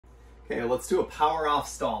Okay, let's do a power off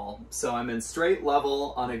stall. So I'm in straight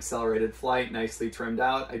level, unaccelerated flight, nicely trimmed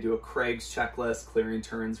out. I do a Craig's checklist, clearing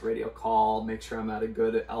turns, radio call, make sure I'm at a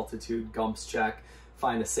good altitude, GUMPS check,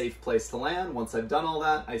 find a safe place to land. Once I've done all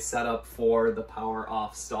that, I set up for the power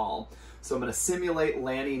off stall. So I'm gonna simulate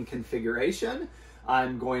landing configuration.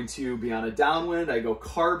 I'm going to be on a downwind. I go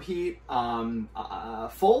carb heat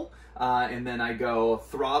full, and then I go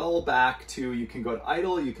throttle back to, you can go to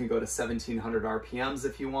idle, you can go to 1700 RPMs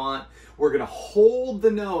if you want. We're gonna hold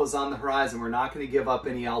the nose on the horizon. We're not gonna give up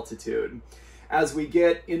any altitude. As we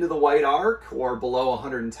get into the white arc, or below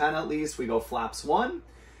 110 at least, we go flaps 1.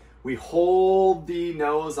 We hold the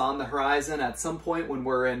nose on the horizon. At some point when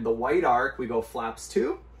we're in the white arc, we go flaps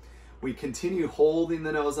 2. We continue holding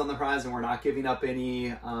the nose on the horizon. We're not giving up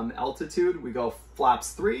any altitude. We go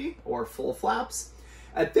flaps 3 or full flaps.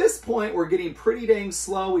 At this point, we're getting pretty dang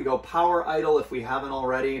slow. We go power idle if we haven't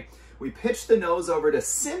already. We pitch the nose over to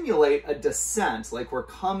simulate a descent, like we're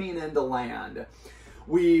coming into land.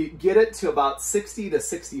 We get it to about 60 to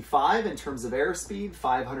 65 in terms of airspeed,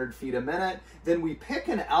 500 feet a minute. Then we pick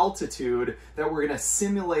an altitude that we're gonna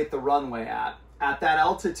simulate the runway at. At that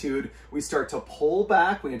altitude, we start to pull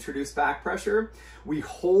back, we introduce back pressure, we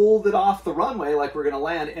hold it off the runway like we're gonna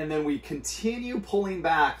land, and then we continue pulling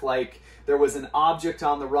back like there was an object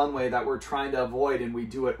on the runway that we're trying to avoid, and we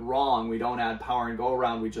do it wrong. We don't add power and go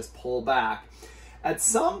around, we just pull back. At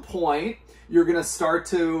some point, you're gonna start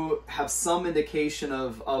to have some indication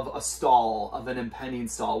of a stall, of an impending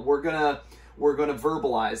stall. We're gonna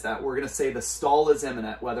verbalize that. We're gonna say the stall is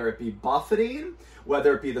imminent, whether it be buffeting,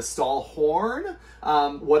 whether it be the stall horn,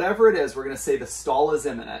 whatever it is, we're gonna say the stall is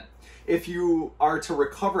imminent. If you are to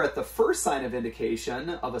recover at the first sign of indication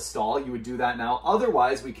of a stall, you would do that now.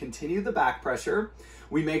 Otherwise, we continue the back pressure.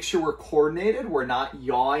 We make sure we're coordinated. We're not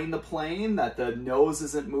yawing the plane, that the nose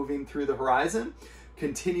isn't moving through the horizon.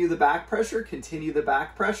 Continue the back pressure, continue the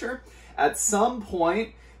back pressure. At some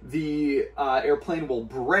point, the airplane will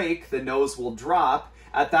brake, the nose will drop.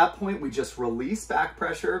 At that point, we just release back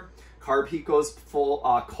pressure. Carb heat goes full,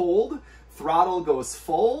 cold, throttle goes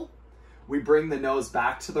full. We bring the nose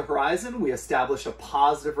back to the horizon. We establish a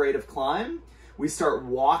positive rate of climb. We start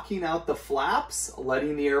walking out the flaps,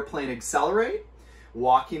 letting the airplane accelerate.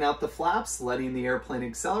 Walking out the flaps, letting the airplane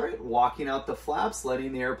accelerate. Walking out the flaps,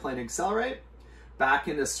 letting the airplane accelerate. Back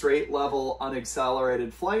into straight level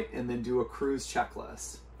unaccelerated flight, and then do a cruise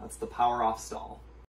checklist. That's the power off stall.